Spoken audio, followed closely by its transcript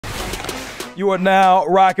You are now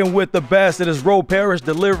rocking with the best. It is Roe Parrish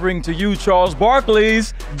delivering to you Charles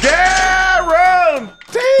Barkley's Guarantees.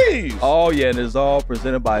 Oh, yeah, and it's all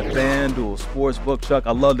presented by FanDuel Sportsbook. Chuck,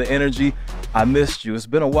 I love the energy. I missed you. It's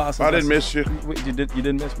been a while since I didn't miss you. You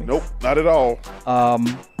didn't miss me? Nope, not at all.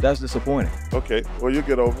 That's disappointing. Okay, well, you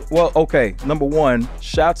get over it. Well, okay, number one,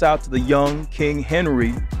 shouts out to the young King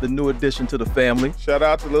Henry, the new addition to the family. Shout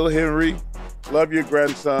out to little Henry. Love your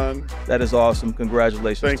grandson. That is awesome.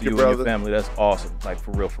 Congratulations to you brother. and your family. That's awesome. Like,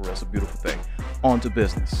 for real. It's a beautiful thing. On to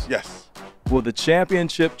business. Yes. Will the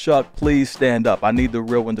championship Chuck please stand up? I need the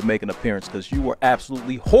real one to make an appearance because you were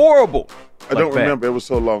absolutely horrible. I don't remember. It was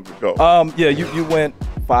so long ago. Yeah, you went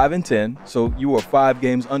 5-10, so you were 5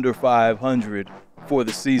 games under 500 for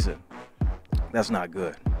the season. That's not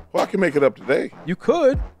good. Well, I can make it up today. You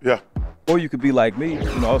could. Yeah. Or you could be like me.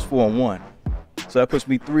 You know, I was 4-1. So that puts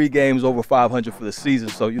me 3 games over 500 for the season.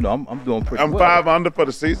 So, you know, I'm doing pretty well. I'm 5 under for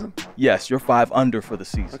the season? Yes, you're 5 under for the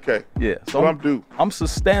season. Okay. Yeah. So what I'm due? I'm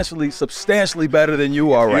substantially better than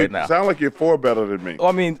you are right now. Sound like you're 4 better than me. Well,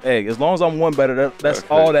 I mean, hey, as long as I'm 1 better, that's okay.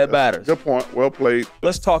 All that matters. Good point. Well played.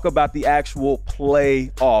 Let's talk about the actual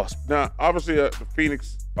playoffs. Now, obviously, the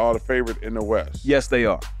Phoenix are the favorite in the West. Yes, they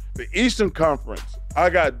are. The Eastern Conference, I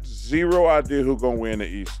got 0 idea who's going to win the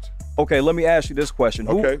East. Okay, let me ask you this question.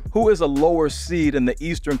 Who is a lower seed in the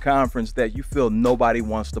Eastern Conference that you feel nobody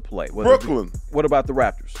wants to play? Brooklyn. What about the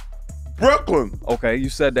Raptors? Brooklyn. Okay, you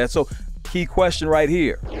said that. So, key question right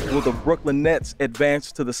here. Will the Brooklyn Nets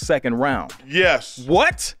advance to the 2nd round? Yes.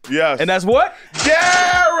 What? Yes. And that's what?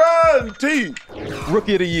 Guaranteed.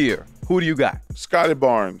 Rookie of the year. Who do you got? Scotty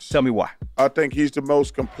Barnes. Tell me why. I think he's the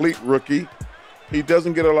most complete rookie. He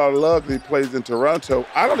doesn't get a lot of love because he plays in Toronto.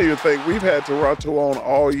 I don't even think we've had Toronto on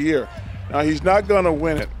all year. Now, he's not going to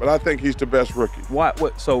win it, but I think he's the best rookie. Why?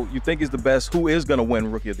 What? So you think he's the best? Who is going to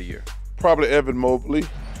win Rookie of the Year? Probably Evan Mobley,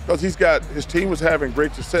 because his team was having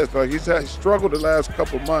great success. Like he struggled the last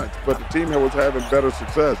couple months, but the team was having better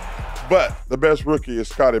success. But the best rookie is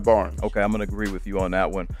Scotty Barnes. Okay, I'm going to agree with you on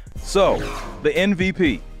that one. So, the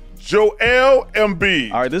MVP. Joel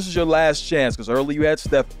Embiid. All right, this is your last chance because early you had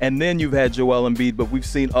Steph, and then you've had Joel Embiid, but we've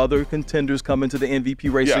seen other contenders come into the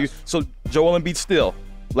MVP race. Yes. So Joel Embiid still,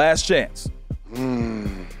 last chance.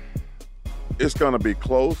 It's going to be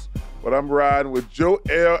close, but I'm riding with Joel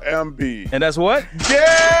Embiid. And that's what?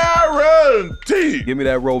 Guaranteed. Give me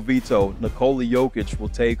that Roe veto. Nikola Jokic will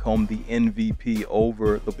take home the MVP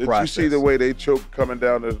over the process. Did you see the way they choked coming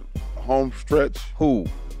down the home stretch? Who?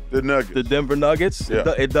 The Nuggets. The Denver Nuggets?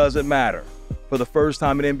 Yeah. It doesn't matter. For the first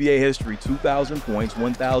time in NBA history, 2,000 points,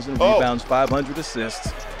 1,000 rebounds, 500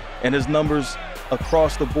 assists, and his numbers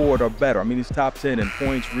across the board are better. I mean, he's top 10 in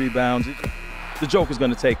points, rebounds. The Joker's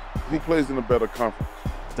going to take. Who plays in a better conference?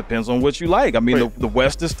 Depends on what you like. I mean, the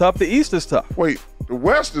West is tough, the East is tough. Wait, the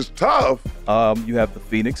West is tough? You have the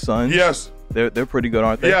Phoenix Suns. Yes. They're pretty good,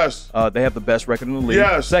 aren't they? Yes. They have the best record in the league.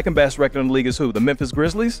 Yes. Second best record in the league is who? The Memphis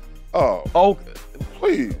Grizzlies? Oh,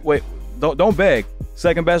 please. Wait, don't beg.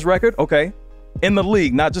 Second best record? Okay. In the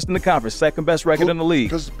league, not just in the conference. Second best record in the league.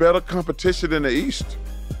 Because better competition in the East.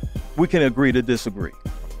 We can agree to disagree.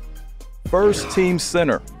 First team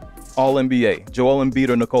center, All-NBA, Joel Embiid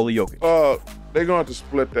or Nikola Jokic? They're going to have to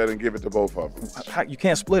split that and give it to both of them. You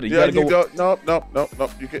can't split it. No.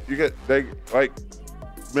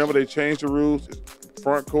 Remember they changed the rules?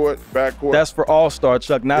 Front court, back court. That's for All-Star,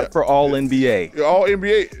 Chuck, not for All-NBA.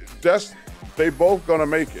 All-NBA, they both going to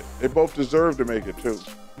make it. They both deserve to make it, too.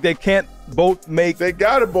 They can't both make. They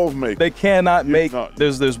got to both make it. They cannot make.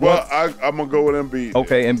 There's one. Well, I'm going to go with Embiid.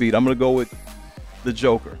 Okay, Embiid. I'm going to go with the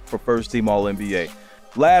Joker for first team All-NBA.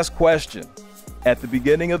 Last question. At the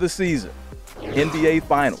beginning of the season, NBA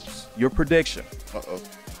Finals, your prediction.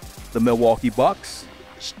 The Milwaukee Bucks.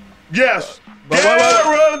 Yes.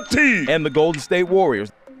 Guaranteed. And the Golden State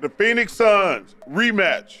Warriors. The Phoenix Suns.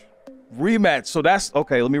 Rematch. So that's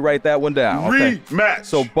okay. Let me write that one down. Okay. Rematch.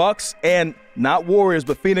 So Bucks and not Warriors,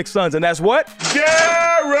 but Phoenix Suns, and that's what?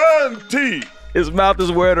 Guaranteed. His mouth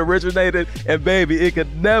is where it originated, and baby, it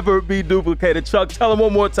could never be duplicated. Chuck, tell him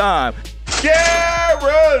one more time.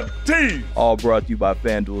 Guaranteed. All brought to you by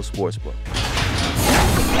FanDuel Sportsbook.